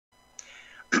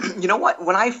You know what?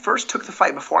 When I first took the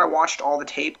fight, before I watched all the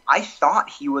tape, I thought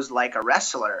he was like a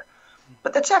wrestler.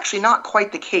 But that's actually not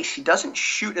quite the case. He doesn't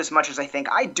shoot as much as I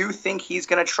think. I do think he's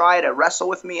going to try to wrestle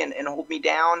with me and hold me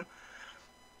down.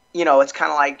 It's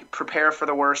kind of like prepare for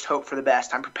the worst, hope for the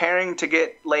best. I'm preparing to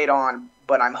get laid on,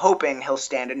 but I'm hoping he'll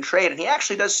stand and trade. And he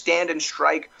actually does stand and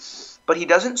strike, but he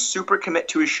doesn't super commit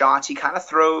to his shots. He kind of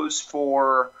throws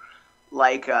for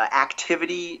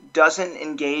activity, doesn't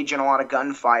engage in a lot of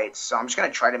gunfights. So I'm just going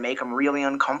to try to make him really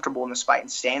uncomfortable in this fight and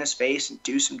stay in his face and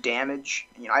do some damage.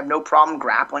 I have no problem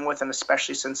grappling with him,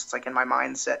 especially since it's like in my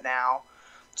mindset now.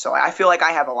 So I feel like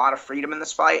I have a lot of freedom in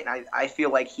this fight, and I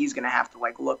feel like he's going to have to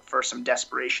look for some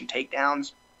desperation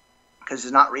takedowns because he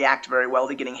does not react very well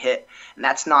to getting hit, and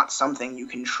that's not something you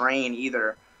can train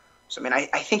either. So, I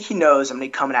think he knows I'm going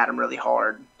to be coming at him really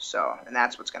hard, and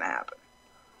that's what's going to happen.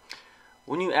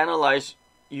 When you analyze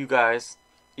you guys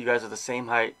are the same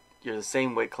height, you're the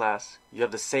same weight class, you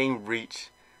have the same reach,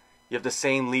 you have the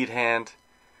same lead hand,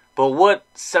 but what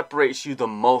separates you the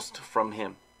most from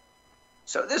him?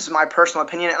 So this is my personal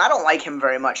opinion, and I don't like him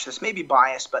very much. This may be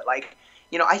biased, but I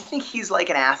think he's like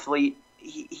an athlete.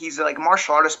 He's like a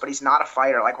martial artist, but he's not a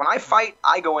fighter. Like when I fight,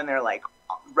 I go in there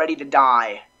ready to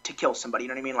die to kill somebody. You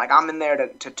know what I mean? Like I'm in there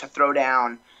to throw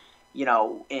down,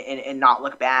 and not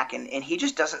look back. And he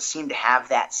just doesn't seem to have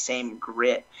that same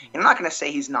grit. And I'm not going to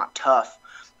say he's not tough,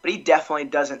 but he definitely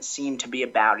doesn't seem to be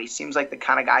about it. He seems like the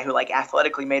kind of guy who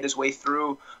athletically made his way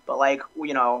through, but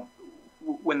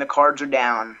when the cards are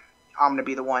down, I'm going to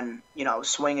be the one,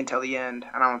 swing until the end.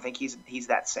 And I don't think he's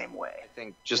that same way. I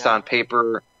think just on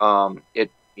paper,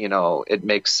 it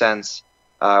makes sense.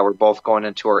 We're both going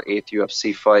into our 8th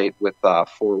UFC fight with 4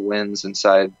 wins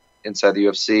inside the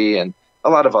UFC and a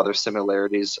lot of other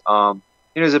similarities.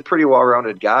 He's a pretty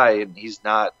well-rounded guy, and he's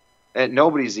not – and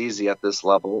nobody's easy at this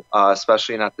level,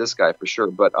 especially not this guy for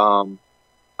sure. But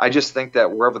I just think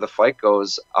that wherever the fight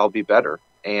goes, I'll be better.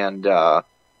 And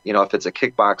if it's a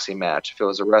kickboxing match, if it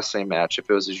was a wrestling match, if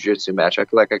it was a jiu-jitsu match, I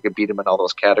feel like I could beat him in all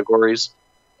those categories.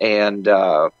 And,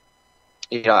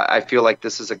 I feel like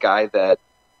this is a guy that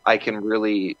I can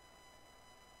really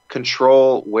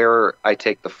control where I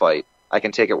take the fight. I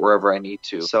can take it wherever I need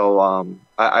to. So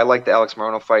I like the Alex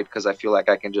Morono fight because I feel like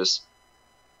I can just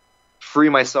free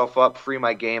myself up, free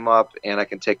my game up, and I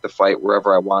can take the fight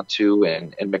wherever I want to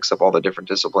and mix up all the different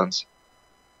disciplines.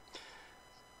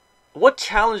 What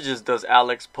challenges does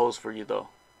Alex pose for you, though?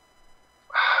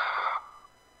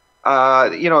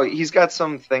 He's got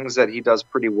some things that he does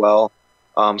pretty well,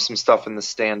 some stuff in the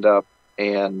stand-up,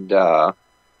 and,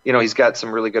 he's got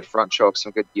some really good front chokes,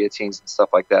 some good guillotines and stuff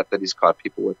like that he's caught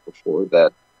people with before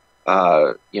that,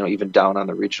 even down on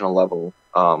the regional level,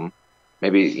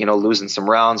 maybe, losing some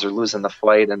rounds or losing the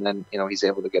fight, and then, he's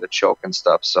able to get a choke and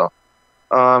stuff. So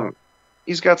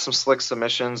he's got some slick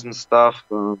submissions and stuff.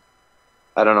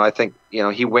 I don't know. I think,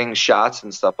 he wings shots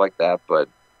and stuff like that, but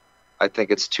I think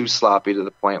it's too sloppy to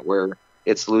the point where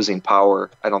it's losing power.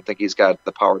 I don't think he's got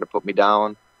the power to put me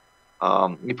down.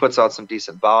 He puts out some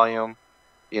decent volume,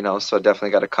 so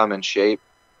definitely got to come in shape.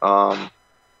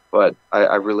 But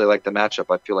I really like the matchup.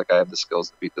 I feel like I have the skills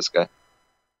to beat this guy.